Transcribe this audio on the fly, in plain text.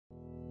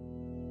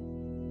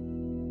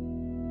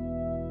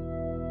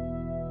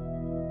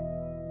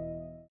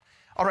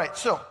All right,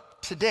 so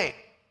today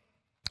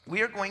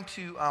we are going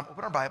to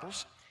open our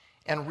Bibles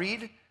and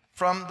read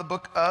from the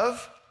book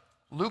of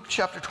Luke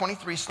chapter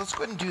 23. So let's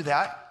go ahead and do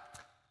that.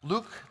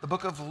 Luke, the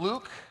book of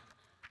Luke,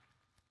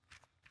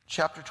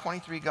 chapter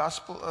 23,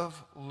 Gospel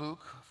of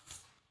Luke.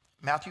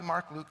 Matthew,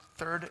 Mark, Luke,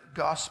 third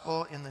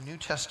gospel in the New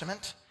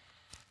Testament.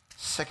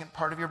 Second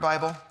part of your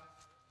Bible,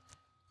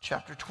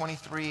 chapter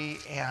 23,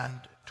 and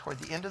toward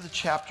the end of the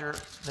chapter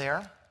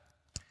there,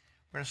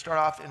 we're going to start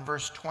off in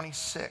verse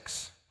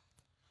 26.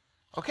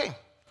 Okay,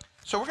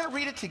 so we're going to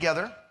read it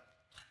together,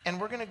 and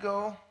we're going to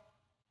go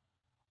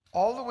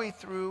all the way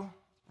through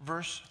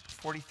verse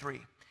 43.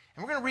 And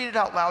we're going to read it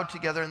out loud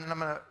together, and then I'm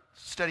going to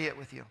study it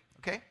with you,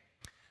 okay?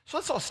 So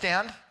let's all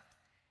stand,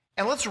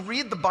 and let's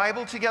read the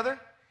Bible together.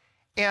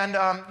 And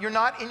you're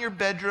not in your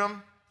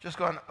bedroom just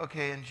going,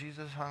 okay, and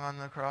Jesus hung on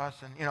the cross,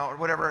 and, or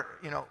whatever,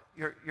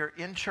 you're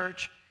in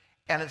church,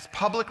 and it's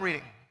public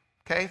reading,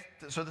 okay?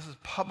 So this is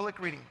public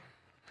reading.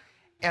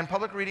 And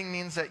public reading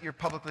means that you're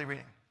publicly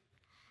reading.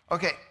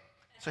 Okay,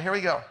 so here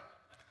we go.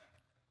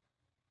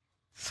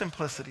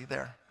 Simplicity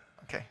there.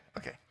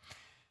 Okay.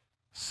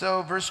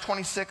 So verse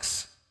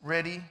 26,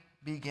 ready,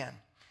 begin.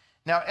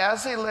 Now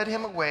as they led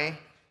him away,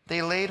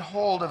 they laid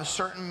hold of a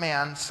certain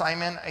man,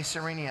 Simon a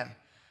Cyrenian,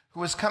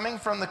 who was coming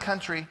from the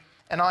country,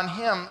 and on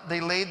him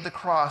they laid the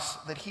cross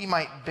that he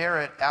might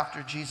bear it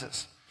after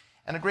Jesus.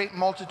 And a great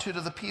multitude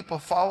of the people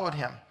followed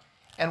him,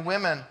 and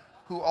women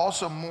who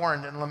also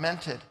mourned and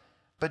lamented.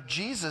 But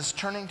Jesus,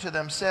 turning to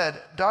them, said,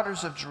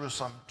 "Daughters of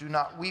Jerusalem, do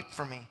not weep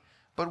for me,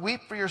 but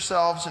weep for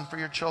yourselves and for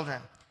your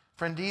children.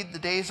 For indeed the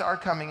days are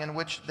coming in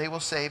which they will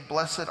say,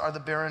 Blessed are the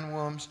barren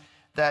wombs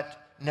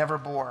that never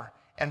bore,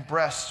 and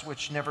breasts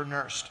which never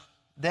nursed.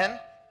 Then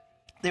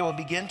they will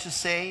begin to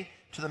say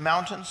to the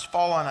mountains,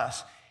 Fall on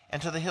us,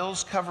 and to the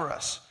hills, cover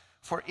us.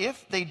 For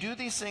if they do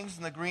these things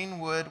in the green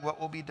wood, what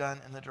will be done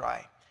in the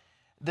dry?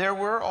 There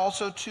were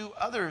also two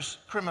others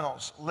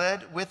criminals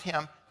led with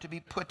him to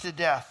be put to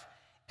death.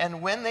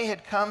 And when they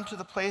had come to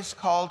the place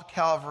called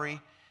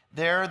Calvary,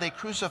 there they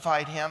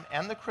crucified him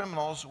and the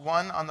criminals,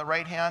 one on the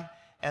right hand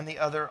and the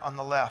other on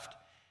the left.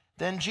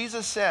 Then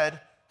Jesus said,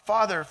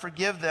 Father,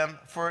 forgive them,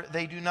 for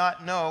they do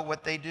not know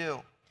what they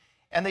do.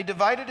 And they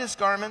divided his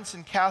garments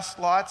and cast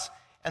lots,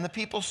 and the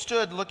people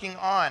stood looking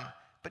on.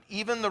 But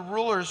even the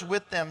rulers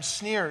with them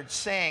sneered,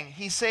 saying,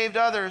 He saved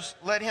others,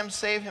 let him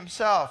save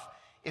himself,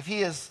 if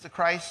he is the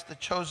Christ, the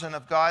chosen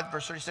of God.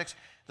 Verse 36,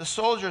 the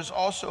soldiers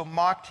also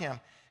mocked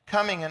him,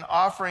 coming and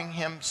offering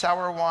him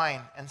sour wine,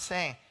 and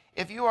saying,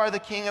 If you are the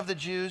King of the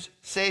Jews,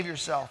 save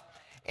yourself.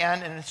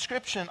 And an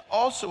inscription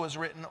also was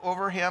written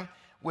over him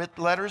with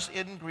letters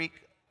in Greek,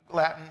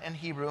 Latin, and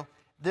Hebrew,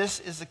 This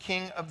is the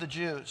King of the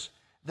Jews.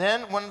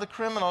 Then one of the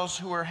criminals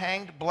who were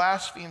hanged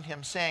blasphemed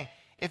him, saying,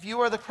 If you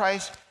are the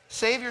Christ,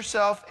 save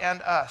yourself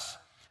and us.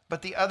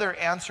 But the other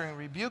answering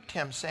rebuked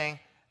him, saying,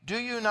 Do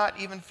you not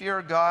even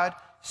fear God,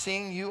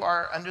 seeing you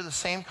are under the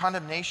same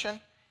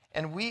condemnation?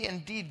 And we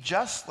indeed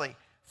justly,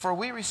 for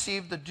we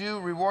received the due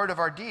reward of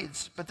our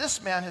deeds. But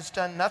this man has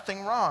done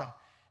nothing wrong.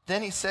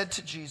 Then he said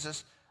to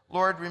Jesus,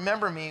 Lord,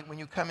 remember me when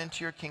you come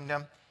into your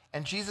kingdom.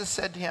 And Jesus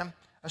said to him,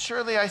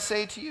 Assuredly I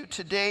say to you,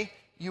 today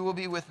you will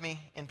be with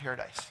me in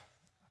paradise.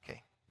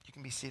 Okay, you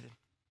can be seated.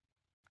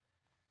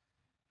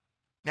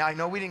 Now I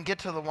know we didn't get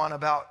to the one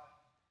about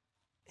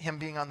him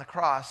being on the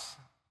cross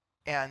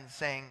and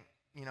saying,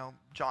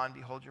 John,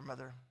 behold your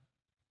mother,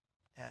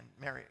 and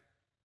Mary,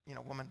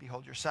 woman,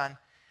 behold your son.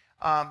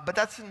 But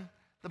that's in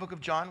the book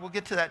of John. We'll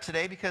get to that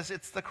today because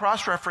it's the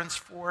cross-reference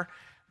for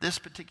this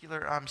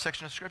particular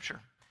section of Scripture.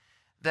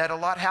 That a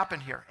lot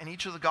happened here, and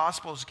each of the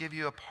Gospels give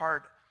you a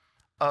part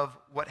of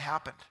what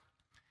happened.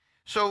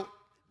 So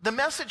the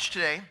message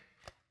today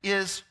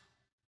is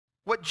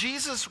what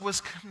Jesus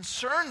was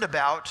concerned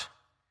about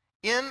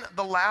in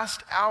the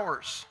last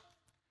hours.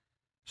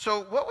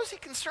 So what was he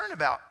concerned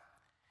about?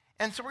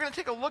 And so we're going to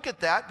take a look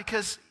at that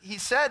because he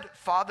said,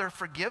 Father,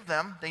 forgive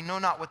them. They know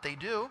not what they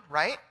do,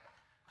 right?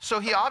 So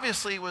he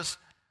obviously was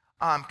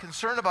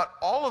concerned about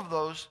all of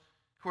those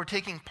who were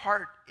taking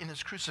part in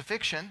his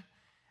crucifixion,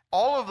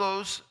 all of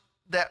those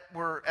that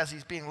were, as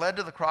he's being led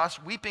to the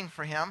cross, weeping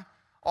for him,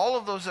 all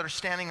of those that are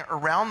standing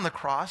around the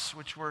cross,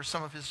 which were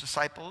some of his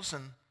disciples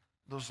and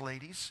those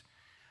ladies,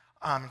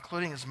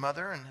 including his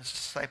mother and his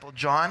disciple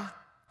John.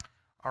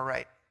 All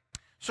right.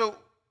 So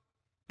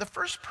the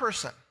first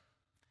person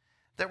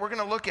that we're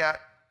going to look at,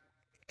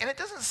 and it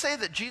doesn't say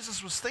that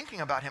Jesus was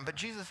thinking about him, but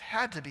Jesus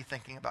had to be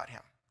thinking about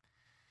him.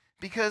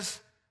 Because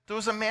there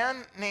was a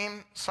man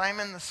named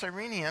Simon the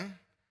Cyrenian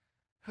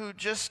who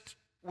just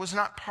was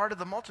not part of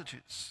the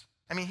multitudes.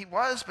 I mean, he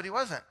was, but he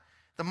wasn't.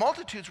 The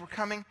multitudes were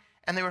coming,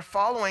 and they were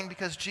following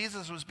because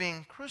Jesus was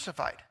being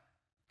crucified.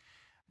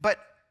 But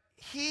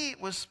he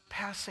was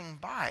passing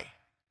by.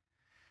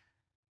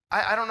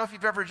 I don't know if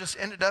you've ever just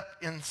ended up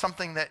in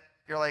something that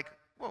you're like,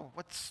 whoa,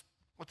 what's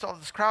all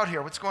this crowd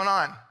here? What's going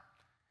on?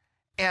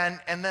 And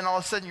then all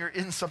of a sudden you're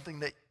in something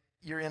that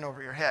you're in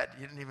over your head.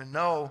 You didn't even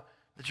know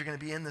that you're going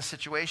to be in this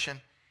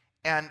situation.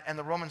 And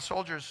the Roman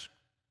soldiers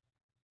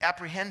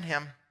apprehend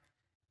him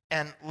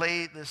and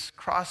lay this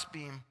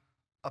crossbeam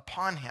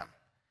upon him.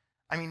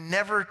 I mean,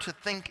 never to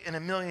think in a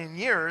million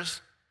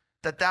years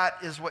that that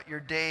is what your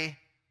day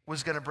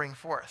was going to bring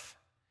forth.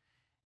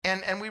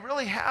 And we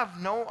really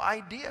have no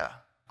idea,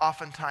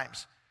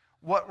 oftentimes,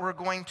 what we're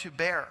going to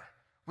bear.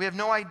 We have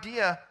no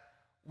idea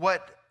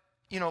what,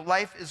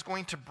 life is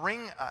going to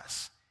bring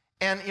us.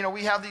 And,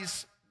 we have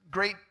these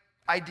great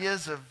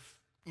ideas of,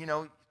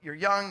 you're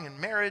young and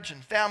marriage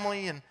and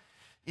family and,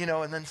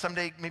 and then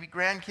someday maybe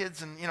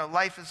grandkids and,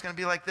 life is going to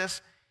be like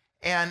this.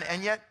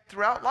 And yet,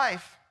 throughout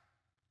life,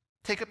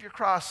 take up your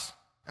cross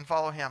and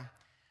follow him.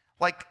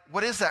 Like,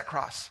 what is that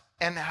cross?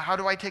 And how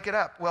do I take it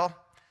up? Well,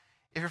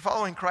 if you're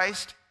following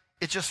Christ,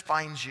 it just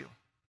finds you.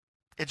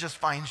 It just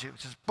finds you.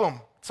 It's just boom,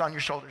 it's on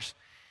your shoulders.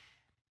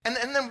 And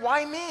then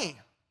why me?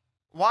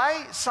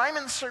 Why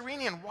Simon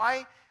Cyrenian?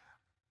 Why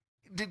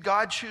did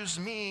God choose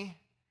me?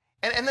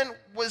 And then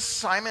was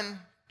Simon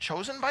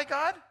chosen by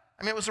God?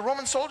 I mean, it was the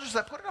Roman soldiers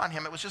that put it on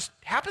him. It was just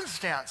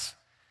happenstance.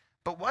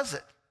 But was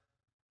it?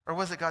 Or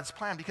was it God's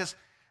plan? Because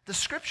the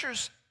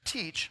scriptures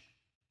teach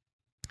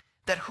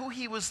that who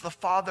he was the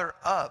father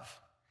of.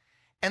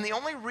 And the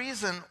only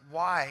reason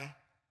why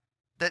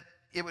that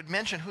it would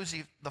mention who's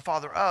he the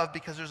father of,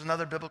 because there's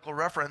another biblical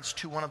reference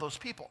to one of those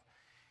people.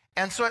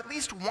 And so at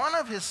least one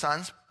of his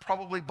sons,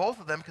 probably both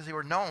of them, because they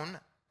were known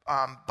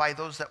by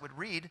those that would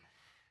read,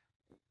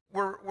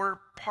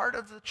 were part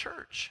of the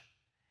church.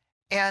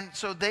 And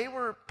so they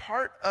were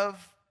part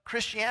of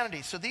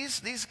Christianity. So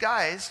these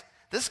guys,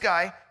 this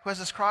guy who has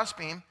this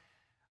crossbeam,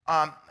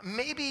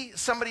 maybe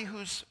somebody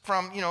who's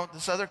from,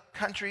 this other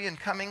country and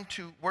coming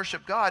to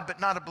worship God,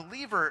 but not a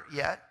believer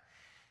yet.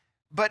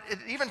 But it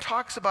even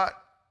talks about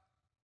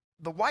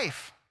the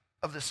wife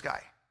of this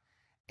guy.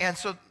 And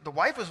so the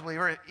wife was a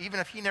believer, even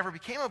if he never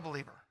became a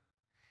believer.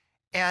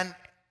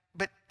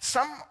 But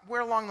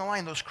somewhere along the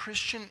line, those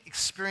Christian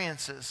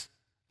experiences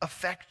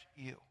affect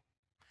you.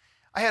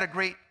 I had a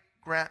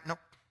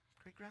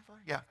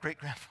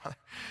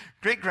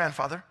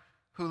great-grandfather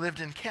who lived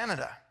in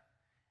Canada.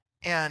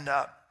 And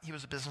he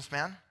was a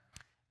businessman,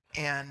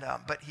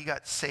 but he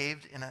got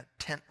saved in a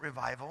tent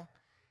revival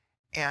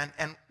and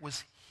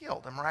was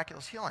healed, a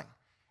miraculous healing.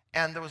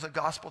 And there was a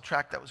gospel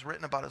tract that was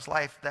written about his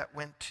life that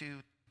went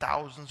to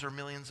thousands or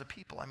millions of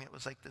people. I mean, it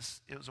was like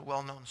this, it was a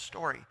well-known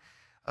story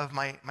of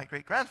my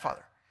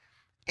great-grandfather.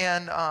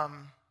 And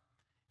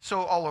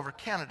so all over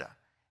Canada.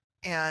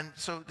 And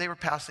so they were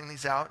passing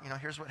these out,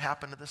 here's what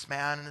happened to this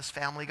man, and his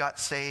family got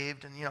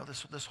saved, and,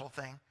 this whole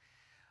thing.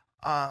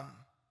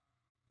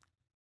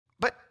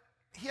 But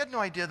he had no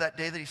idea that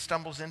day that he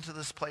stumbles into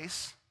this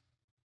place,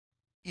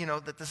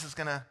 that this is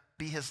going to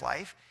be his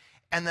life,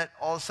 and that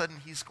all of a sudden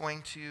he's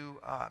going to,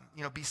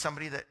 be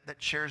somebody that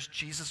shares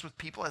Jesus with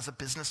people as a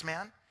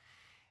businessman.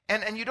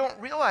 And you don't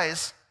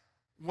realize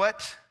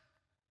what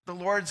the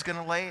Lord's going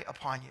to lay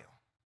upon you.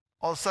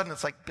 All of a sudden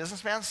it's like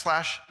businessman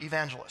 /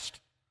 evangelist,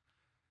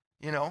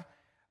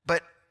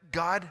 But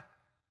God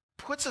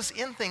puts us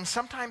in things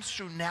sometimes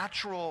through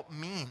natural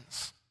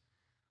means.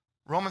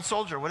 Roman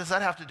soldier, what does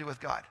that have to do with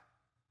God?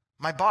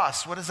 My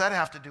boss, what does that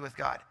have to do with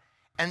God?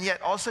 And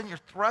yet all of a sudden you're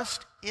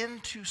thrust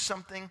into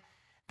something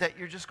that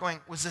you're just going,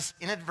 was this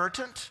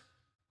inadvertent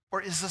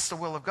or is this the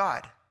will of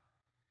God?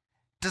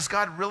 Does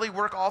God really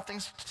work all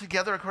things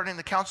together according to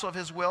the counsel of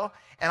his will?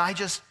 And I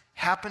just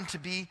happen to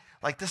be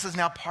like, this is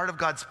now part of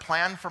God's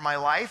plan for my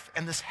life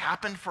and this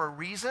happened for a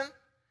reason?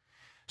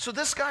 So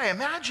this guy,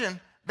 imagine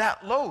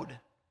that load.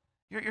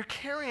 You're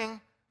carrying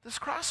this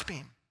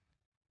crossbeam.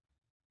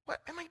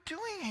 What am I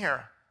doing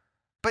here?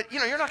 But,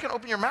 you're not going to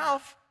open your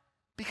mouth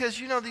because,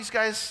 these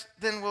guys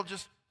then will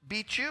just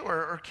beat you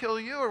or kill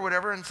you or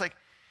whatever. And it's like,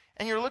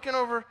 and you're looking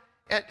over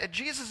at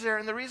Jesus there.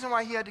 And the reason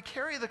why he had to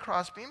carry the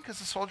crossbeam, because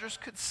the soldiers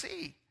could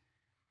see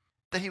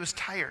that he was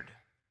tired,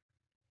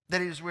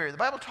 that he was weary. The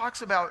Bible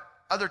talks about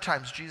other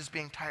times Jesus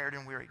being tired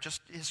and weary,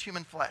 just his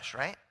human flesh,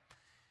 right?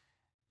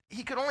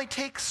 He could only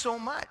take so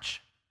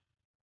much.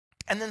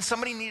 And then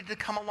somebody needed to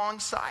come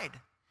alongside.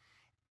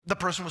 The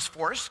person was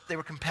forced. They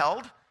were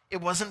compelled.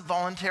 It wasn't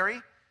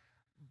voluntary.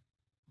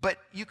 But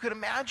you could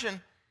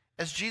imagine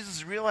as Jesus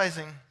is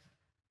realizing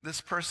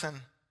this person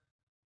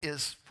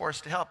is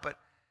forced to help, but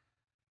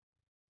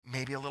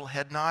maybe a little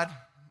head nod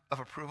of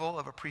approval,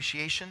 of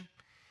appreciation.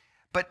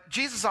 But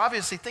Jesus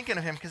obviously thinking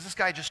of him because this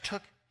guy just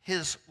took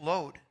his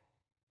load.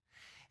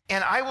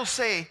 And I will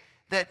say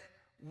that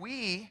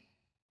we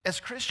as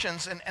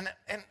Christians, and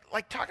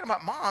like talking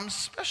about moms,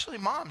 especially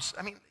moms,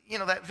 I mean,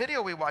 that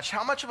video we watched,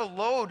 how much of a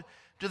load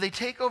do they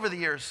take over the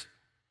years?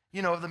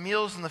 The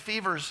meals and the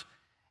fevers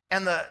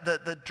and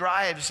the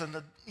drives and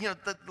the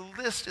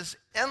list is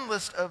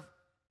endless of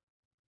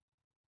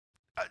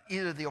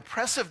either the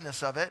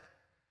oppressiveness of it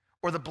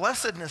or the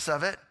blessedness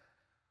of it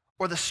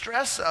or the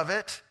stress of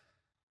it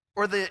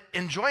or the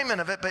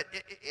enjoyment of it, but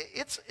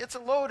it's a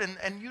load.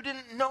 And you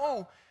didn't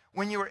know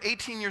when you were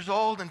 18 years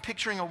old and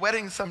picturing a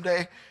wedding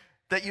someday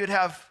that you'd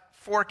have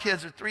 4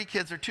 kids or 3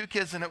 kids or 2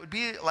 kids and it would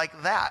be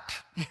like that,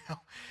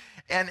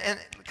 And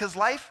because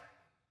life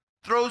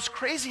throws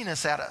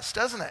craziness at us,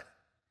 doesn't it?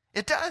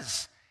 It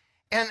does.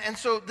 And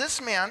so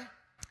this man,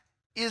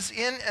 is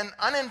in an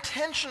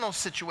unintentional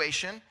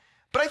situation,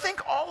 but I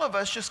think all of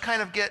us just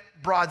kind of get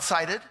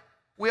broadsided.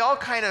 We all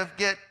kind of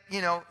get,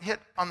 hit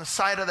on the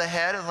side of the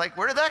head. It's like,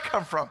 where did that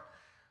come from?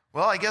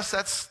 Well, I guess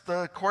that's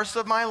the course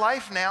of my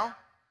life now.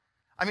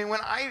 I mean,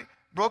 when I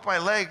broke my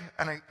leg,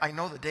 and I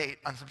know the date,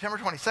 on September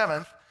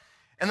 27th,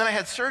 and then I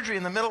had surgery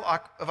in the middle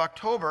of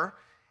October,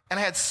 and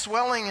I had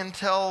swelling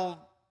until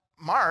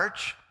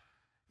March,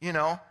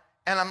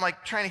 and I'm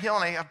like trying to heal,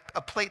 and I have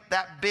a plate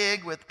that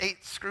big with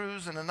 8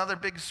 screws and another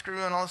big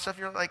screw and all this stuff.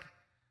 You're like,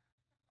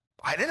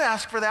 I didn't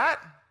ask for that.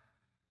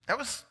 That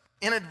was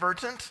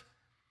inadvertent,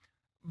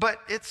 but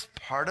it's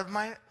part of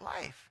my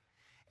life.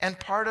 And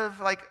part of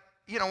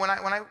when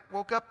I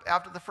woke up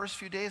after the first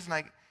few days, and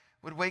I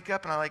would wake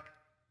up and I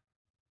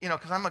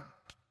because I'm a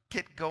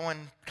get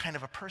going kind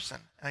of a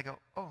person, and I go,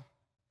 oh,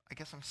 I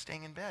guess I'm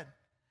staying in bed.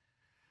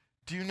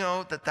 Do you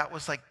know that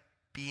was like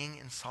being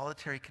in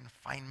solitary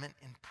confinement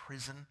in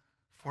prison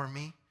for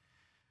me?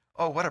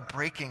 Oh, what a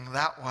breaking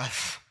that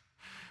was.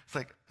 It's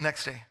like,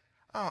 next day,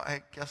 oh,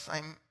 I guess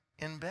I'm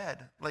in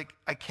bed. Like,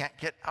 I can't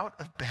get out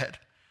of bed.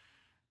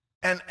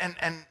 And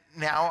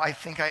now I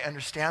think I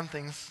understand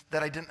things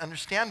that I didn't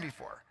understand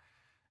before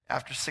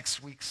after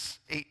 6 weeks,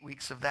 8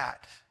 weeks of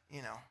that,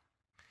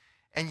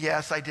 And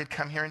yes, I did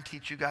come here and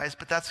teach you guys,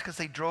 but that's because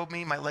they drove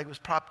me. My leg was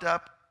propped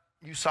up.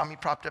 You saw me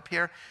propped up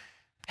here.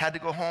 Had to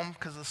go home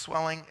because of the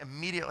swelling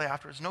immediately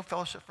afterwards. No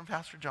fellowship from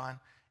Pastor John,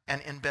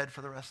 and in bed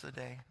for the rest of the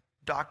day.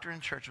 Doctor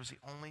and church was the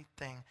only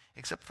thing,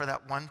 except for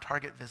that one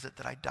Target visit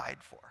that I died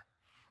for.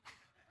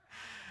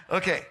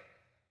 Okay,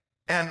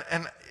 and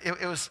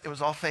it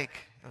was all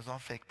fake. It was all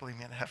fake, believe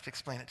me, I have to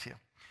explain it to you.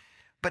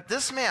 But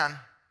this man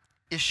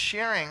is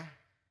sharing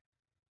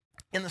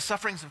in the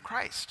sufferings of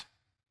Christ.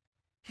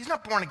 He's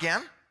not born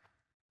again.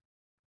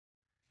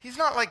 He's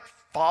not like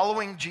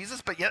following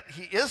Jesus, but yet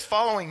he is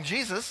following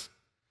Jesus.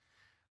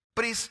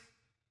 But he's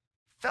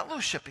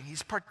fellowshipping,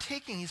 he's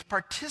partaking, he's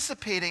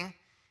participating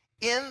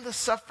in the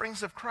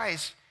sufferings of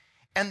Christ.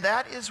 And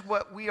that is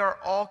what we are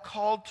all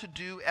called to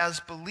do as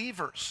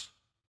believers,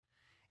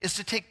 is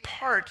to take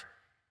part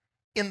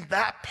in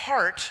that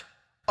part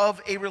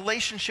of a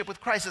relationship with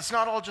Christ. It's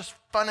not all just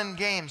fun and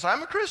games.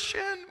 I'm a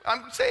Christian,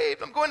 I'm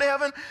saved, I'm going to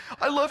heaven,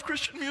 I love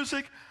Christian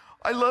music,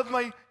 I love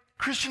my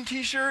Christian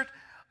t-shirt,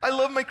 I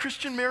love my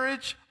Christian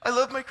marriage, I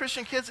love my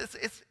Christian kids.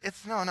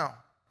 It's no.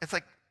 It's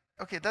like,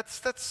 okay,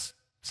 that's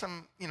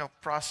some,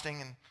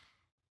 frosting and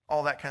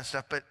all that kind of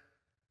stuff, but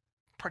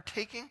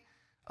partaking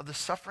of the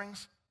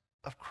sufferings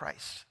of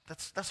Christ,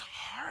 that's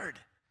hard.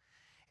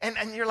 And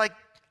you're like,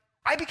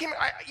 I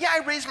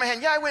raised my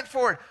hand, I went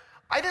forward.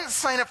 I didn't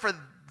sign up for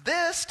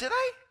this, did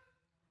I?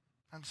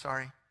 I'm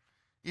sorry.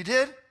 You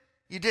did?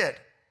 You did.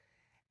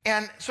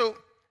 And so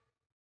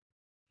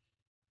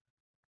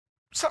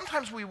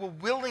sometimes we will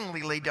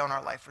willingly lay down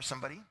our life for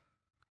somebody,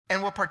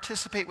 and we'll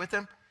participate with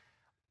them.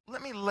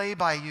 Let me lay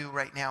by you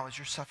right now as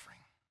you're suffering.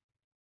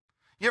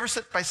 You ever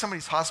sit by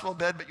somebody's hospital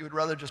bed, but you would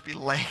rather just be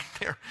laying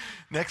there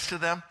next to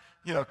them,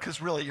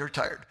 because really you're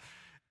tired.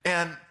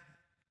 And,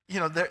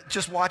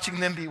 just watching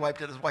them be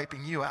wiped out is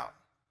wiping you out.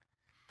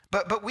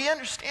 But we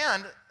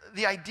understand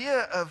the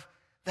idea of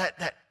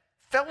that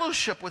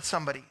fellowship with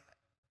somebody.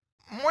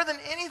 More than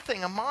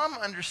anything, a mom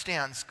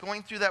understands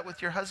going through that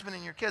with your husband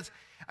and your kids.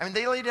 I mean,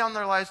 they lay down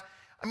their lives.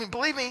 I mean,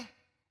 believe me,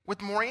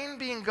 with Maureen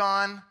being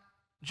gone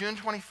June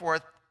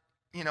 24th,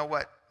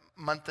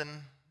 month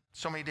and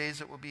so many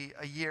days it will be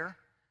a year.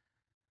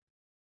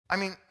 I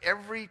mean,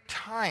 every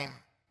time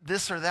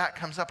this or that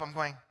comes up, I'm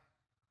going,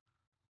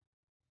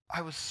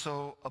 I was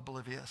so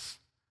oblivious.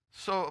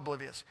 So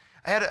oblivious.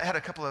 I had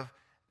a couple of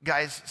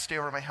guys stay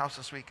over at my house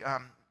this week,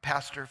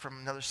 pastor from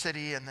another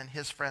city, and then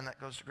his friend that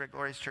goes to Great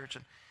Glory's church.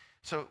 And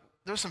so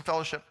there was some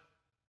fellowship.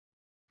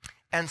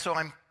 And so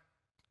I'm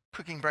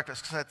cooking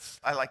breakfast, because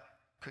I like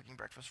cooking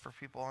breakfast for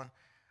people. And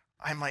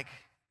I'm like,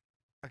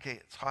 okay,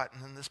 it's hot.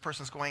 And then this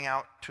person's going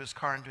out to his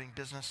car and doing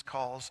business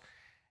calls,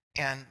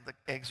 and the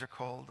eggs are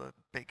cold, the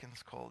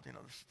bacon's cold,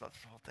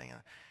 that's the whole thing.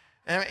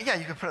 And yeah,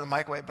 you can put it in the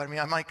microwave, but I mean,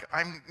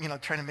 I'm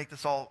trying to make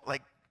this all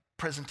like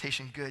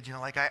presentation good,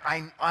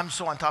 I'm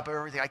so on top of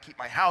everything. I keep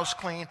my house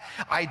clean,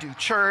 I do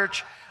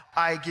church,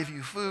 I give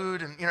you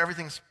food, and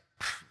everything's,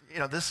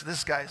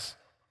 this guy's,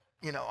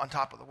 on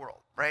top of the world,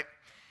 right?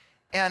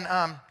 And,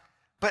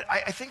 but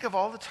I think of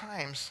all the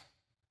times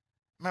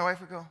my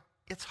wife would go,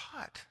 it's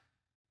hot.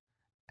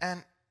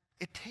 And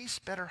it tastes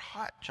better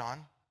hot,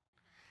 John.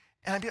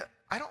 And I'd be like,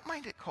 I don't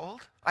mind it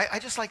cold. I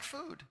just like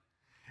food.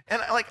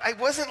 And I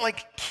wasn't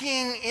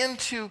keying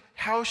into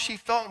how she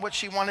felt and what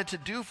she wanted to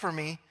do for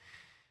me,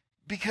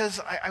 because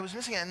I was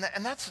missing it.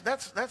 And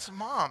that's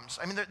moms.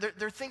 I mean,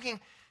 they're thinking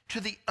to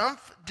the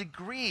nth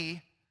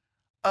degree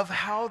of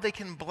how they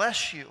can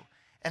bless you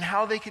and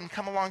how they can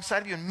come alongside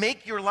of you and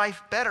make your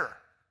life better.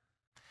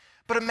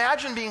 But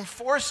imagine being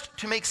forced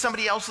to make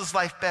somebody else's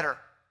life better.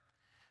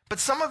 But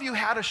some of you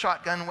had a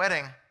shotgun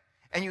wedding,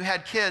 and you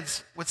had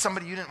kids with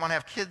somebody you didn't want to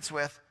have kids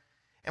with.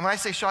 And when I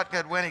say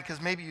shotgun wedding,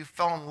 because maybe you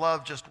fell in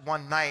love just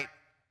one night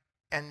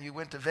and you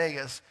went to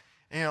Vegas,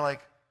 and you're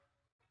like,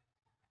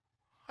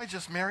 I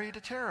just married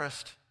a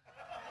terrorist.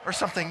 or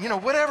something,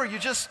 whatever.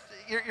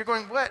 You're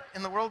going, what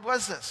in the world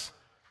was this?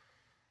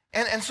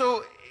 And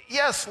so,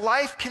 yes,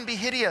 life can be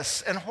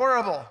hideous and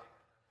horrible,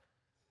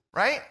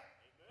 right?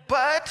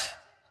 But,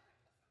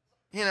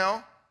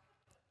 I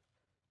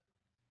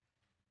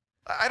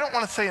don't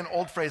want to say an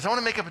old phrase. I want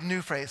to make up a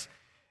new phrase.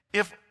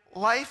 If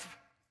life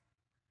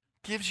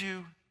gives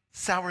you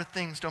sour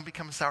things, don't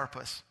become a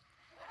sourpuss.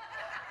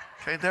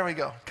 Okay, there we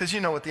go, because you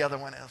know what the other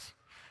one is.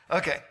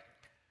 Okay,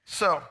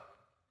 so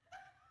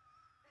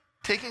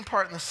taking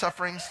part in the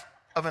sufferings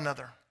of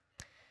another.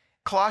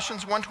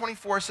 Colossians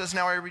 1:24 says,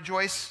 now I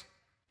rejoice,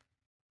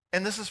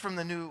 and this is from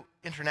the New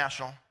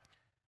International.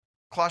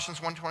 Colossians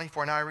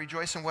 1:24, now I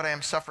rejoice in what I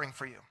am suffering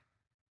for you.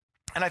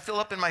 And I fill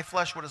up in my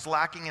flesh what is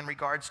lacking in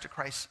regards to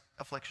Christ's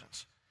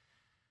afflictions.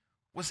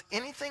 Was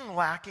anything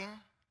lacking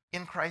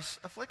in Christ's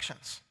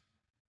afflictions?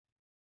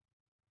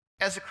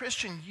 As a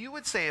Christian, you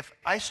would say, if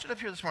I stood up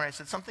here this morning, I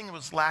said something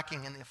was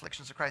lacking in the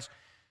afflictions of Christ.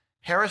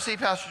 Heresy,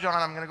 Pastor John,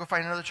 I'm going to go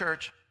find another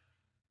church.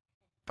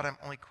 But I'm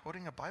only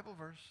quoting a Bible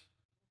verse.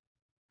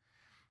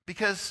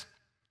 Because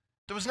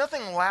there was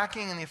nothing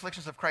lacking in the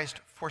afflictions of Christ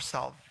for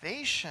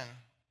salvation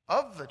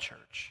of the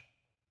church,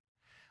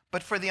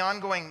 but for the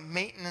ongoing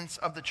maintenance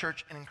of the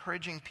church and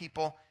encouraging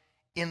people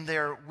in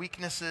their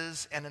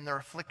weaknesses and in their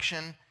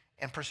affliction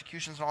and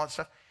persecutions and all that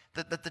stuff,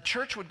 that the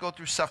church would go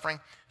through suffering.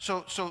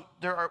 So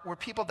there were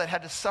people that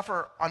had to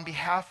suffer on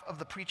behalf of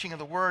the preaching of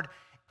the word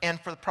and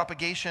for the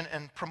propagation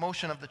and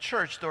promotion of the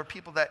church. There were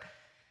people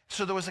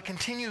so there was a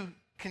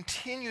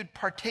continued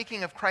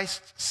partaking of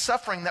Christ's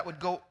suffering that would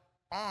go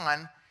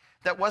on,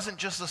 that wasn't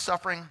just the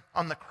suffering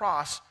on the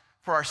cross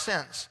for our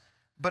sins,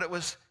 but it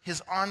was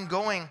his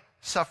ongoing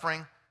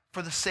suffering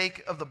for the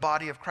sake of the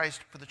body of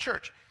Christ, for the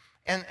church.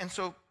 And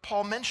so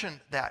Paul mentioned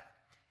that.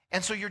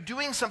 And so you're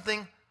doing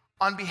something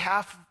on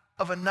behalf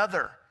of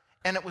another,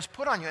 and it was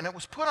put on you. And it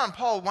was put on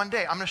Paul one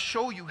day. I'm going to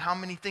show you how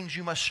many things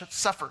you must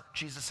suffer,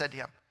 Jesus said to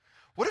him.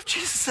 What if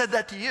Jesus said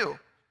that to you?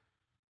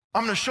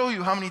 I'm going to show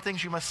you how many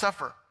things you must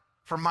suffer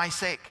for my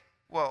sake.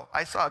 Whoa,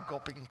 I saw a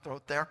gulping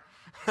throat there.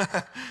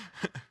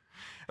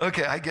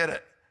 Okay, I get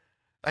it.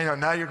 I know,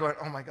 now you're going,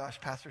 oh my gosh,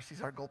 Pastor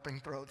sees our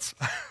gulping throats.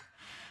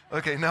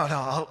 Okay,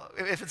 no,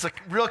 if it's a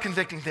real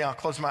convicting thing, I'll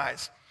close my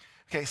eyes.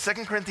 Okay,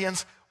 2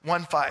 Corinthians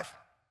 1:5.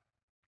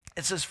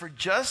 It says, for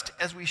just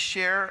as we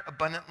share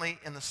abundantly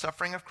in the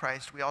suffering of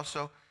Christ, we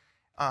also,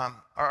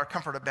 our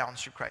comfort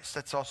abounds through Christ.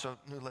 That's also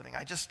New Living.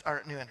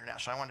 Our New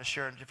International. I wanted to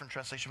share in a different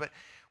translation, but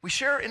we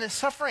share in his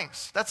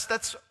sufferings.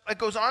 It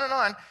goes on and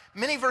on.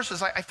 Many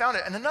verses, I found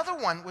it. And another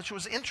one, which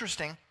was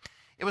interesting,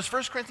 it was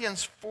 1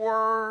 Corinthians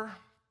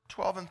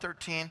 4:12 and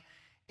 13.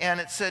 And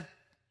it said,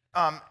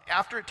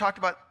 after it talked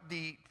about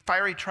the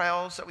fiery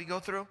trials that we go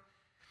through,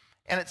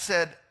 and it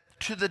said,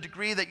 to the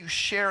degree that you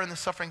share in the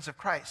sufferings of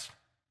Christ.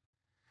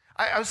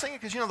 I was thinking,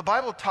 because, the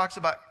Bible talks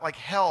about like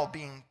hell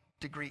being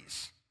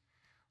degrees.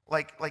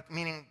 Like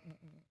meaning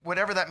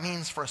whatever that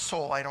means for a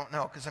soul, I don't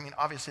know. Because,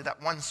 obviously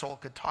that one soul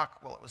could talk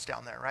while it was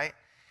down there, right?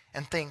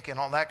 And think and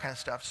all that kind of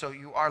stuff. So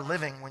you are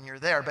living when you're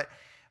there. But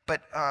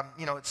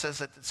it says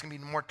that it's going to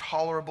be more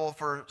tolerable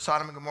for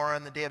Sodom and Gomorrah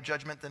in the day of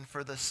judgment than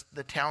for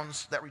the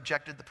towns that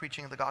rejected the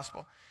preaching of the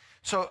gospel.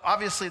 So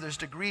obviously there's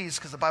degrees,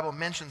 because the Bible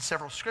mentions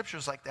several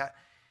scriptures like that.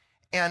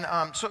 And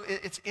so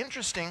it's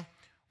interesting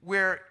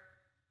where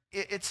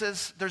it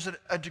says there's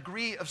a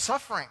degree of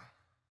suffering.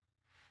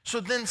 So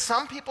then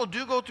some people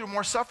do go through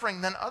more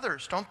suffering than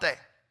others, don't they?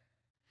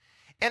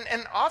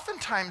 And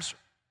oftentimes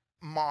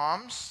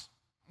moms,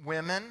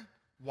 women,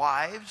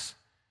 wives,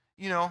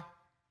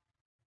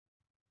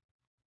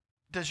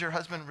 does your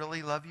husband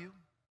really love you?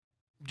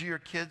 Do your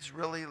kids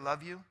really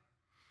love you?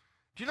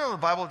 Do you know the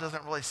Bible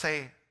doesn't really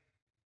say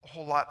a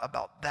whole lot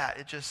about that?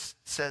 It just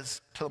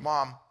says to the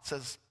mom,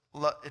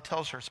 it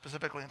tells her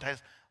specifically in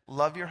Titus,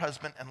 love your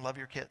husband and love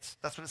your kids.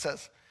 That's what it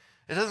says.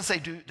 It doesn't say,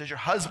 does your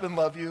husband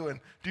love you and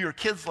do your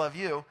kids love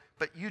you,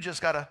 but you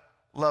just got to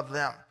love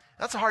them.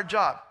 That's a hard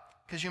job,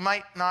 because you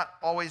might not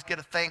always get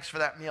a thanks for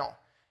that meal.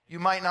 You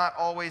might not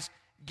always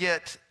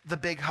get the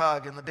big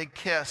hug and the big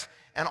kiss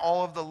and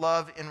all of the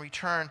love in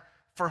return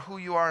for who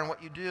you are and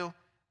what you do.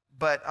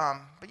 But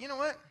you know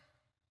what?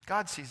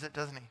 God sees it,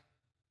 doesn't he?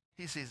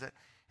 He sees it.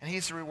 And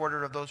he's the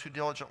rewarder of those who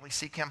diligently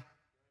seek him.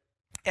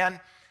 And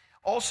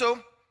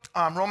also,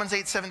 Romans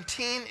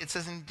 8:17, it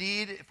says,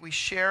 indeed, if we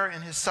share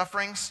in his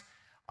sufferings,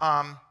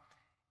 and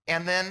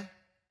then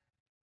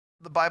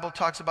the Bible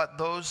talks about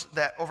those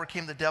that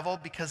overcame the devil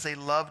because they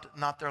loved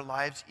not their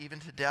lives even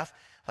to death.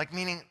 Like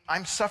meaning,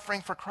 I'm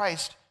suffering for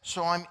Christ,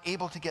 so I'm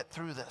able to get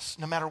through this,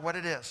 no matter what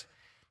it is.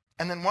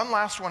 And then one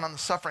last one on the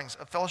sufferings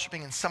of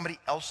fellowshipping in somebody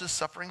else's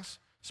sufferings,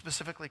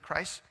 specifically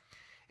Christ.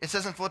 It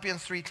says in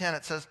Philippians 3:10,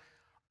 it says,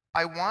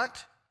 I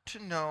want to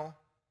know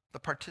the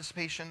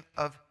participation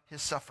of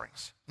his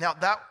sufferings. Now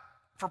that,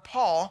 for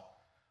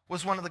Paul,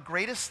 was one of the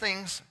greatest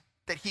things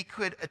that he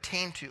could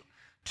attain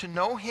to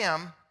know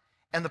him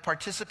and the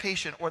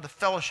participation or the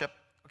fellowship.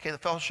 Okay, the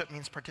fellowship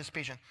means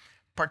participation.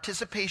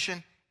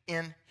 Participation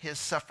in his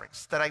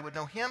sufferings. That I would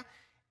know him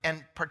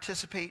and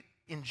participate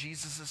in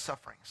Jesus'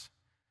 sufferings.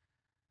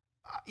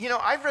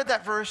 I've read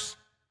that verse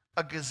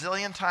a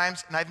gazillion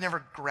times, and I've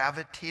never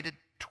gravitated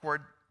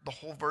toward the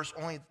whole verse,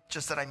 only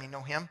just that I may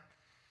know him.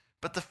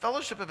 But the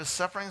fellowship of his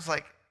suffering is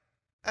like,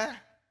 I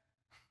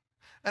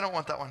don't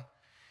want that one.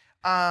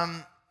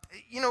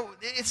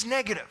 It's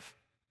negative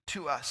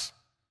to us.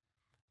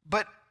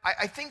 But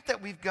I think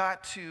that we've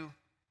got to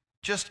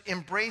just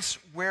embrace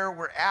where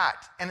we're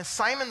at. And as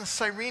Simon the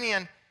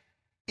Cyrenian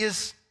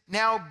is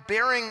now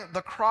bearing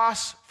the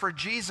cross for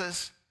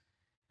Jesus,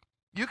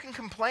 you can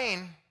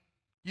complain,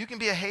 you can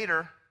be a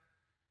hater,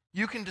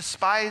 you can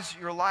despise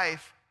your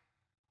life,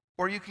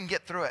 or you can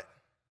get through it.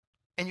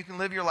 And you can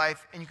live your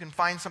life, and you can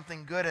find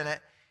something good in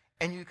it,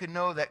 and you can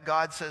know that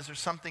God says there's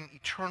something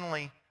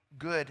eternally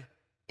good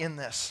in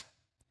this.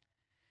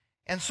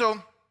 And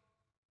so,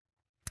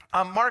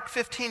 Mark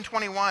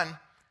 15:21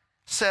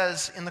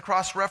 says in the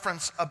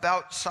cross-reference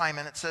about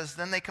Simon, it says,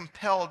 then they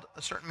compelled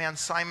a certain man,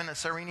 Simon, a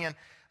Cyrenian,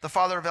 the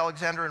father of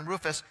Alexander and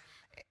Rufus,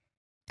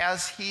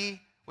 as he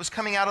was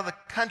coming out of the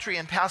country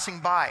and passing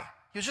by.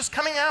 He was just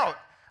coming out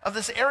of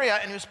this area,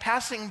 and he was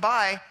passing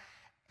by,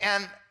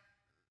 and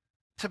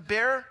to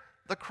bear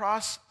the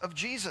cross of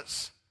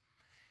Jesus.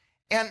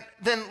 And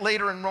then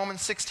later in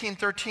Romans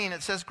 16:13,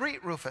 it says,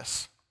 greet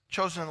Rufus,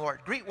 chosen of the Lord.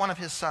 Greet one of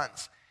his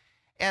sons.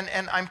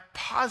 And I'm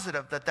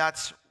positive that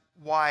that's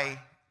why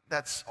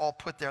that's all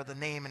put there, the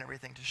name and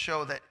everything, to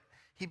show that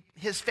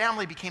his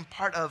family became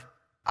part of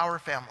our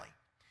family.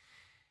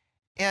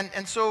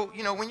 And so,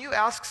 when you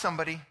ask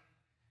somebody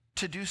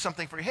to do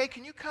something for you, hey,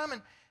 can you come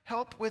and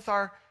help with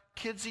our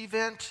kids'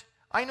 event?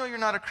 I know you're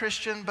not a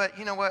Christian, but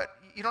you know what?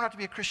 You don't have to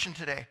be a Christian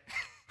today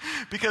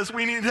because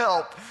we need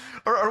help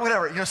or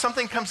whatever.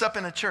 Something comes up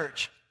in a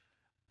church.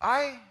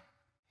 I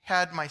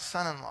had my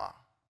son-in-law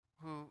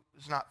who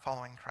is not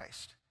following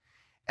Christ.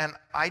 And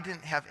I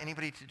didn't have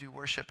anybody to do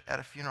worship at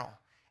a funeral.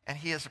 And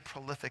he is a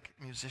prolific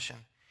musician.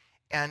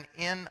 And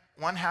in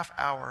 1/2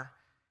 hour,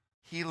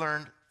 he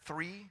learned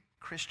 3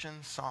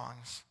 Christian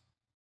songs,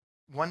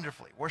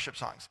 wonderfully, worship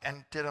songs,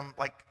 and did them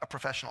like a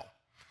professional.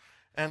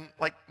 And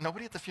like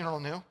nobody at the funeral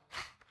knew.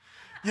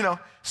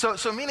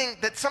 So meaning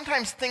that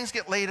sometimes things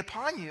get laid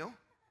upon you,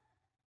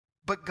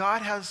 but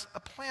God has a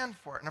plan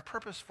for it and a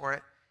purpose for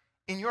it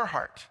in your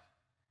heart.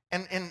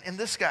 And in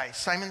this guy,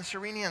 Simon the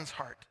Cyrenian's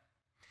heart.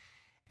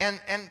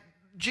 And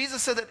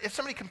Jesus said that if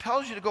somebody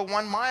compels you to go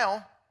 1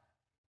 mile,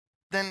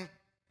 then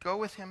go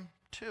with him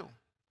too.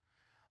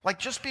 Like,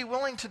 just be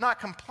willing to not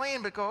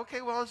complain, but go,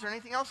 okay, well, is there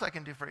anything else I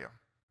can do for you?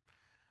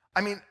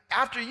 I mean,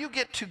 after you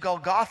get to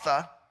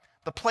Golgotha,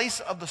 the place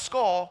of the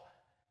skull,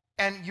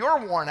 and you're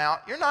worn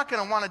out, you're not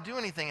going to want to do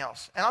anything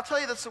else. And I'll tell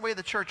you, that's the way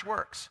the church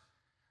works.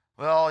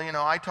 Well,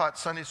 I taught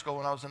Sunday school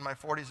when I was in my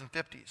 40s and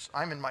 50s.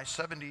 I'm in my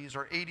 70s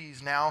or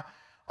 80s now.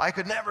 I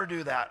could never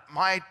do that.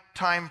 My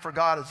time for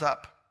God is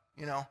up.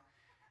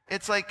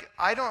 It's like,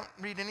 I don't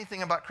read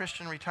anything about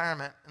Christian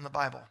retirement in the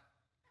Bible.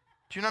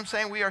 Do you know what I'm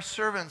saying? We are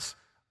servants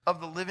of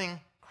the living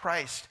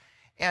Christ.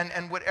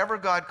 And whatever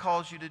God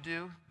calls you to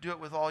do it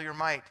with all your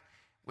might,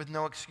 with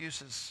no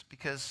excuses,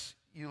 because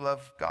you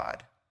love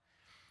God.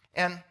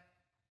 And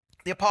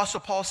the Apostle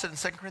Paul said in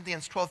 2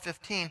 Corinthians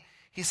 12:15,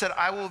 he said,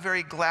 I will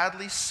very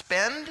gladly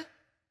spend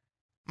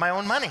my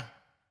own money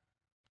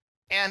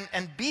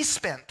and be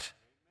spent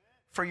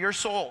for your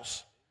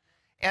souls.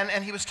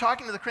 And he was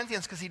talking to the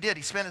Corinthians because he did.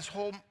 He spent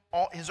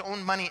his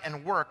own money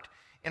and worked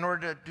in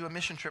order to do a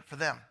mission trip for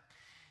them.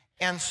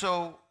 And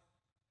so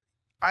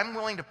I'm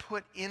willing to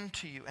put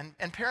into you,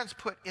 and parents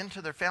put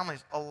into their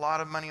families a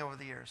lot of money over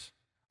the years.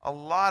 A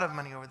lot of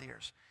money over the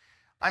years.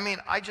 I mean,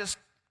 I just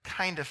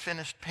kind of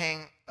finished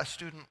paying a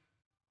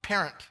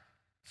parent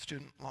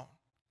student loan.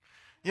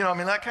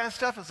 That kind of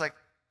stuff is like,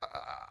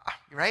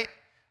 right?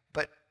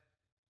 But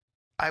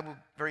I would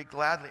very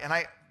gladly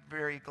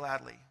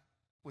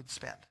would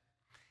spend.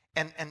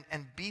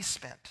 And be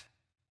spent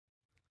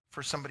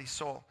for somebody's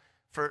soul,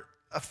 for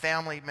a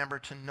family member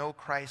to know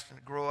Christ and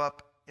to grow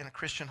up in a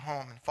Christian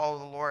home and follow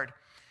the Lord.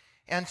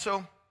 And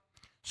so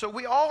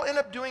we all end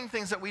up doing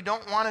things that we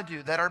don't want to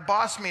do, that our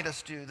boss made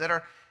us do,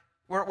 that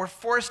we're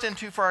forced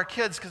into for our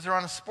kids because they're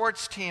on a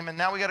sports team, and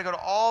now we got to go to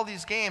all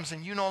these games,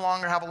 and you no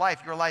longer have a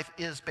life. Your life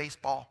is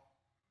baseball.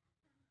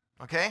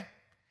 Okay?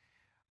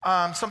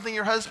 Something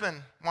your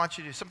husband wants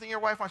you to do, something your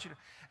wife wants you to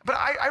do. But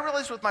I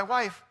realized with my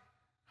wife,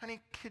 honey,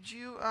 could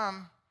you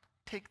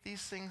take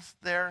these things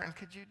there, and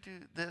could you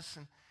do this?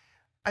 And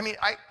I mean,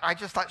 I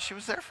just thought she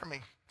was there for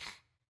me.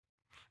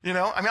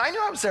 I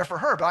knew I was there for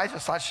her, but I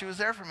just thought she was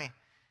there for me.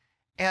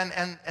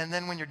 And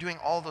then when you're doing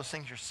all those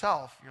things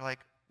yourself, you're like,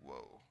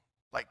 whoa.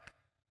 Like,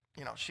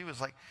 she was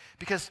like,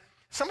 because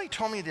somebody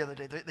told me the other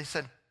day, they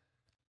said,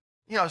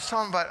 I was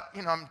telling them about,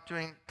 I'm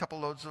doing a couple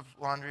loads of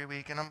laundry a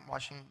week, and I'm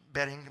washing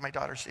bedding. My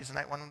daughter stays the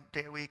night 1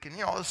 day a week,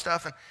 and, all this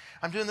stuff, and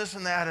I'm doing this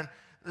and that, and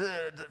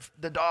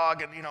the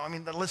dog,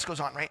 and, the list goes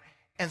on, right?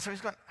 And so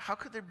he's going, how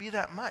could there be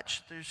that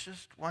much? There's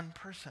just one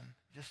person,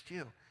 just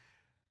you.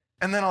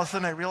 And then all of a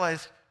sudden I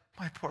realized,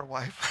 my poor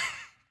wife.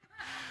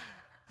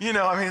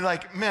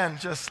 Men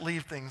just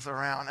leave things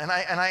around. And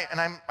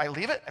I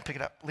leave it, I pick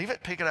it up, leave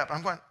it, pick it up.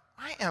 I'm going,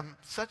 I am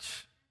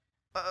such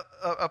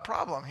a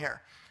problem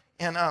here.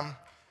 And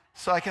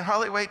So I can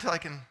hardly wait till I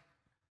can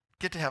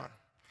get to heaven.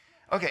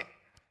 Okay,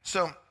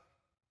 so,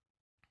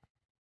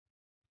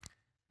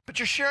 but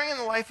you're sharing in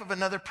the life of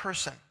another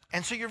person.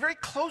 And so you're very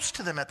close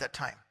to them at that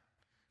time,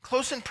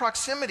 close in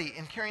proximity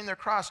in carrying their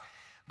cross,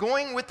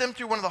 going with them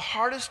through one of the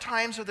hardest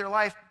times of their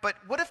life. But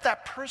what if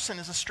that person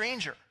is a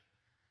stranger?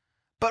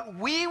 But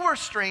we were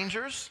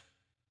strangers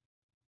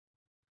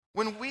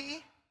when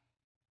we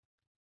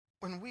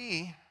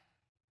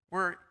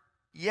were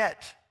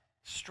yet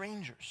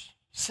strangers,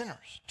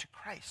 sinners to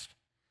Christ,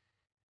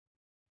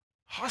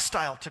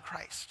 hostile to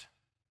Christ.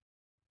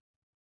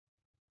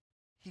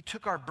 He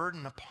took our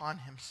burden upon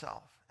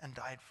himself and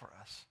died for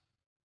us.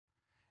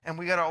 And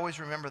we got to always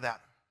remember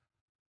that.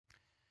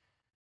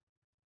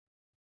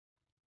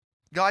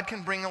 God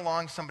can bring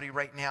along somebody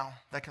right now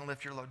that can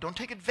lift your load. Don't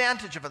take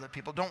advantage of other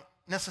people. Don't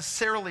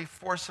necessarily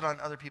force it on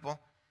other people.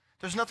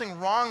 There's nothing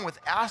wrong with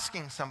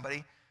asking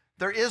somebody.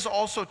 There is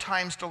also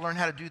times to learn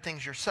how to do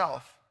things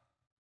yourself.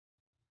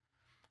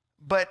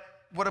 But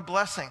what a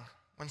blessing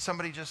when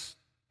somebody just,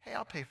 hey,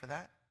 I'll pay for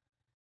that.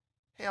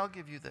 Hey, I'll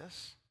give you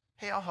this.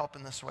 Hey, I'll help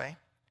in this way.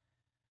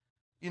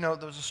 You know,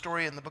 there was a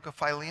story in the book of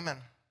Philemon.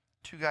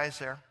 Two guys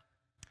there,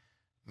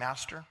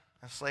 master,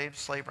 a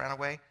slave ran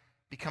away,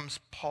 becomes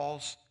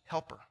Paul's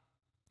helper.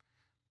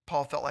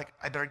 Paul felt like,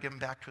 I better give him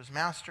back to his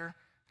master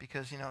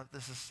because, you know,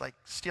 this is like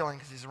stealing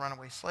because he's a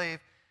runaway slave.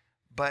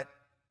 But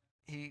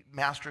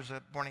master's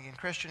a born-again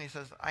Christian. He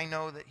says, I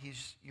know that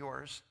he's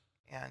yours,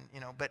 and, you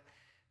know, but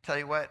tell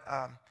you what,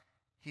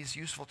 he's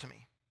useful to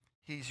me.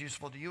 He's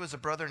useful to you as a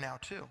brother now,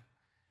 too.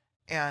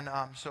 And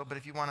but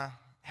if you want to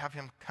have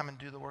him come and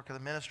do the work of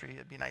the ministry,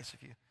 it'd be nice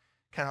if you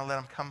kind of let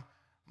him come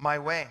my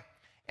way.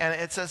 And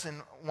it says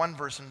in one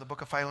verse in the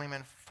book of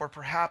Philemon, for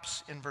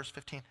perhaps, in verse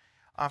 15,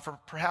 for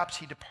perhaps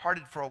he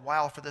departed for a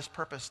while for this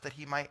purpose, that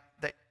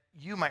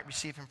you might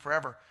receive him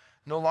forever,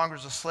 no longer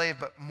as a slave,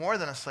 but more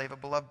than a slave, a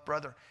beloved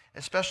brother,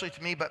 especially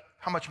to me, but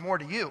how much more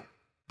to you,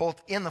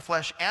 both in the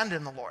flesh and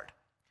in the Lord.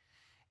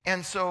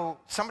 And so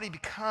somebody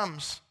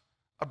becomes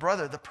a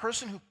brother, the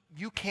person who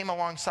you came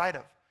alongside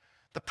of,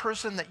 the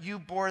person that you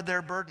bore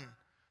their burden,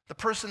 the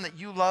person that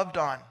you loved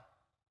on.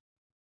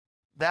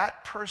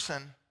 That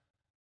person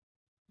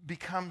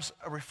becomes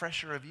a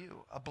refresher of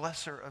you, a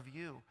blesser of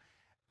you,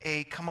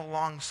 a come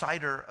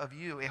alongside-er of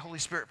you, a Holy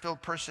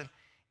Spirit-filled person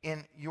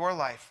in your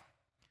life.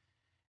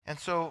 And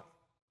so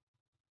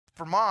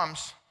for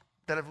moms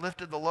that have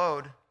lifted the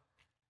load,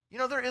 you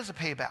know, there is a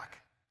payback.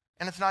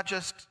 And it's not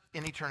just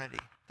in eternity.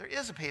 There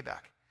is a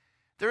payback.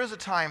 There is a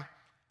time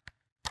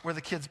where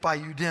the kids buy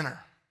you dinner.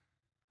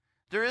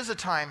 There is a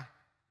time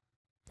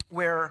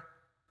where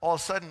all of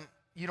a sudden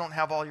you don't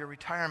have all your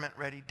retirement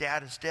ready,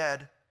 dad is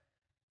dead,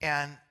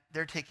 and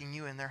they're taking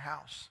you in their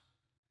house.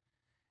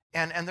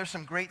 And there's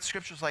some great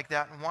scriptures like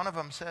that, and one of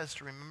them says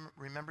to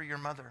remember your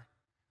mother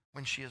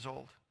when she is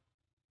old.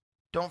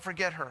 Don't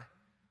forget her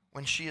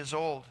when she is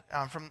old,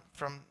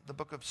 from the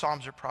book of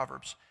Psalms or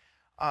Proverbs.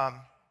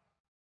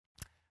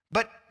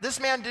 But this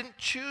man didn't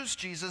choose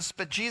Jesus,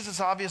 but Jesus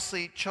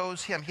obviously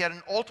chose him. He had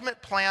an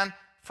ultimate plan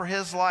for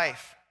his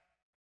life.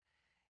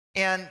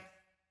 And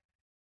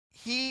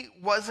he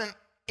wasn't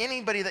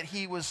anybody that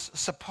he was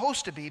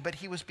supposed to be, but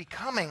he was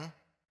becoming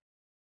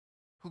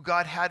who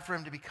God had for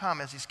him to become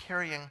as he's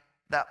carrying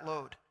that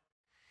load.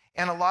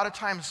 And a lot of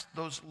times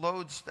those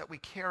loads that we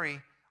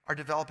carry are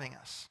developing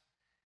us.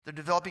 They're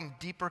developing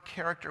deeper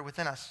character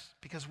within us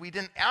because we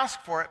didn't ask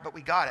for it, but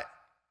we got it.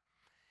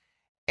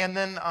 And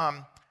then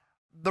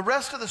the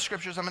rest of the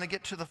scriptures, I'm going to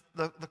get to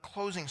the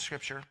closing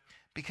scripture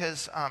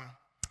because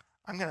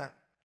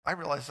I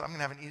realize I'm going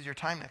to have an easier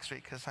time next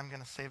week because I'm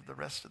going to save the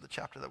rest of the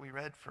chapter that we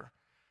read for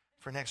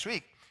next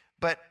week.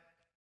 But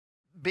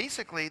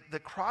basically, the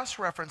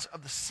cross-reference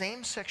of the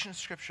same section of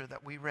scripture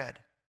that we read.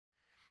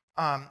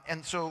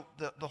 And so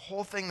the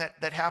whole thing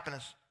that happened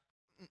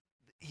is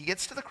he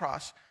gets to the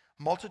cross,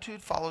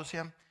 multitude follows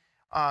him.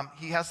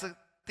 He has the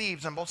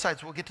thieves on both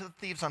sides. We'll get to the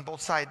thieves on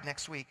both sides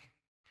next week.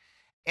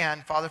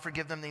 And Father,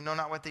 forgive them, they know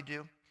not what they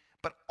do.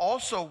 But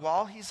also,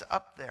 while he's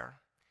up there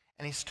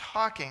and he's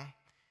talking,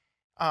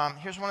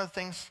 here's one of the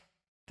things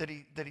that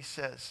he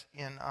says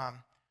in,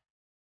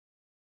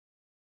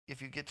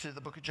 if you get to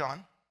the book of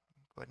John,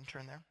 go ahead and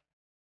turn there.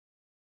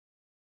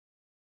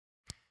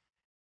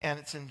 And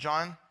it's in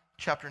John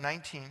chapter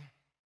 19,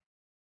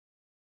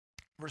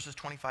 verses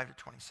 25 to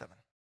 27.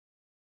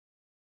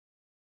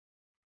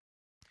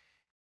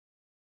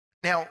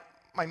 Now,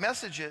 my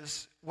message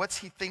is, what's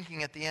he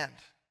thinking at the end?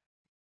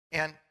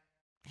 And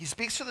he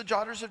speaks to the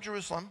daughters of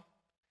Jerusalem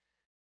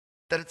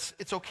that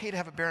it's okay to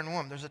have a barren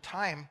womb. There's a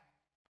time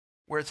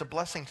where it's a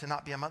blessing to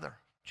not be a mother,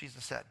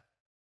 Jesus said.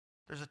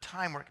 There's a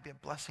time where it can be a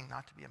blessing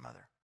not to be a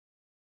mother.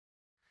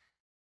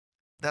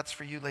 That's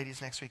for you ladies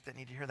next week that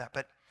need to hear that.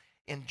 But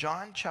in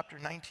John chapter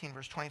 19,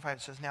 verse 25,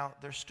 it says, now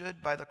there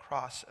stood by the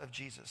cross of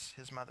Jesus,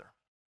 his mother,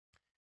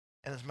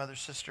 and his mother's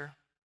sister,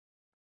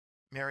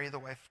 Mary, the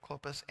wife of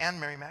Clopas, and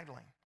Mary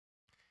Magdalene.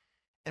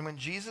 And when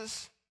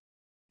Jesus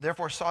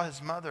therefore saw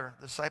his mother,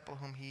 the disciple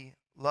whom he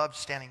loved,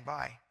 standing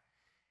by,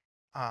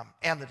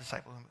 and the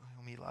disciple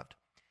whom he loved,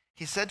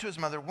 he said to his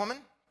mother, woman,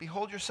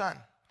 behold your son.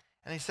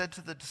 And he said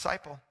to the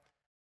disciple,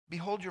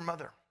 behold your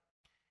mother.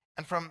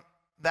 And from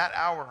that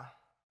hour,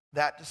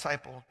 that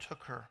disciple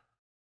took her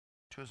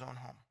to his own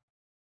home.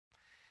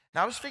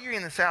 Now I was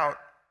figuring this out,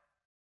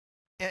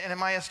 and in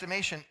my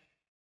estimation,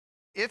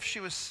 if she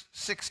was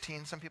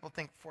 16, some people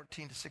think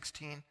 14 to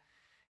 16,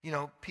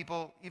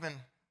 people, even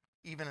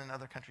in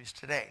other countries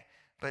today,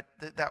 but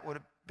that would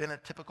have been a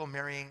typical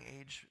marrying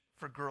age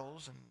for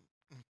girls,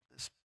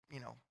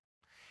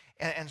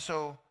 and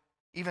so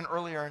even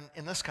earlier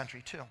in this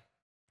country too.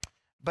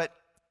 But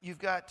you've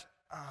got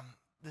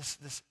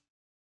this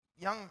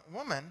young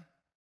woman,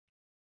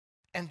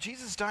 and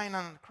Jesus dying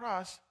on the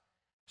cross,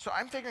 so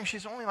I'm figuring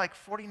she's only like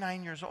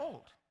 49 years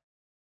old.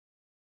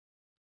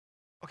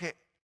 Okay,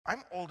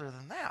 I'm older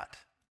than that.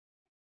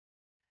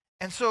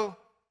 And so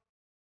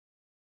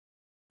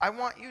I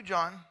want you,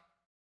 John,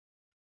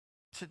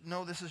 to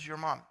know this is your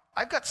mom.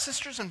 I've got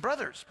sisters and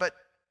brothers, but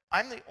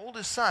I'm the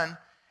oldest son,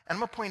 and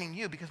I'm appointing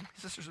you because my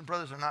sisters and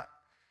brothers are not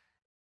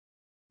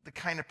the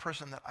kind of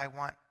person that I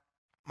want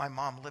my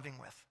mom living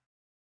with.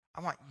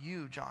 I want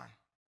you, John,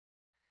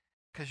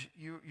 because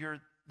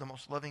you're the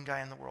most loving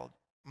guy in the world.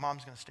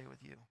 Mom's going to stay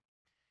with you.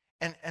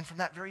 And from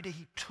that very day,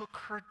 he took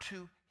her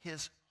to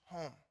his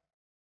home.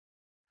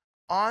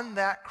 On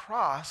that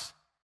cross,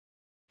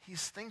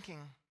 he's thinking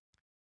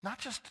not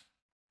just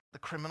the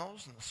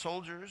criminals and the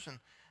soldiers and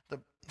the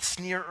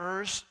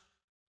sneerers,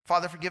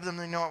 Father, forgive them,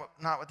 they know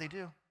not what they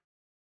do.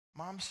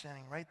 Mom's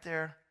standing right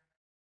there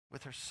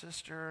with her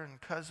sister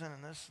and cousin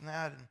and this and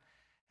that,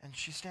 and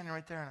she's standing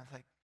right there, and it's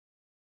like,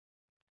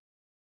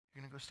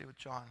 you're going to go stay with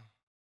John.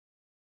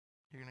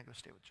 You're going to go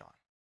stay with John.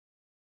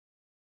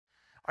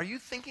 Are you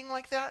thinking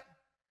like that?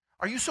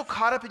 Are you so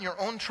caught up in your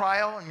own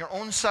trial and your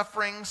own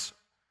sufferings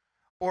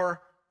or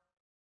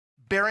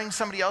bearing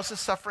somebody else's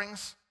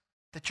sufferings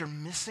that you're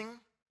missing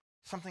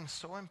something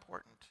so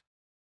important?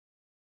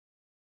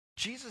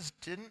 Jesus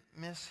didn't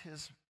miss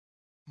his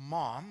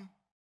mom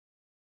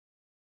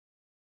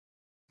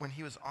when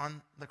he was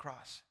on the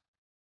cross.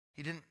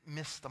 He didn't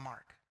miss the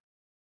mark.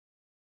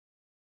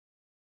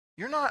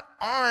 You're not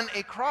on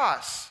a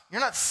cross.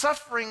 You're not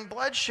suffering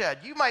bloodshed.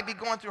 You might be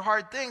going through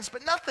hard things,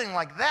 but nothing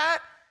like that.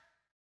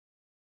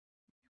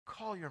 You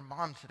call your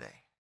mom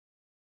today.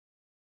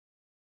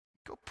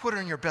 Go put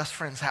her in your best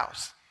friend's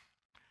house,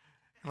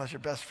 unless your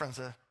best friend's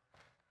a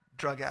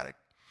drug addict.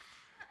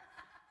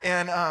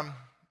 And,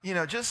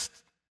 just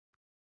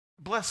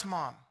bless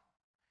mom.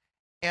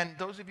 And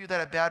those of you that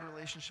have bad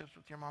relationships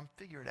with your mom,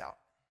 figure it out.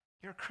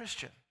 You're a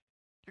Christian.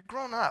 You're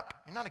grown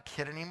up. You're not a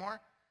kid anymore.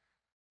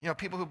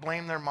 People who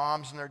blame their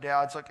moms and their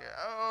dads, like,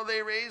 oh,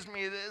 they raised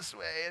me this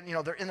way. And,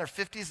 they're in their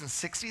 50s and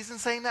 60s and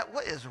saying that.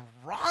 What is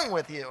wrong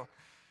with you?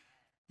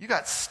 You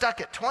got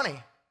stuck at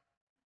 20.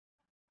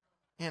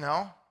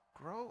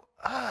 Grow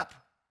up.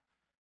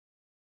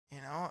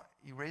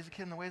 You raise a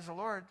kid in the ways of the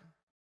Lord,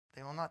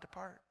 they will not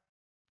depart.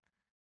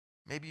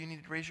 Maybe you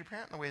need to raise your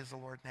parent in the ways of the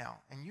Lord now,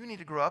 and you need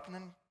to grow up and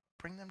then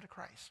bring them to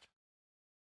Christ.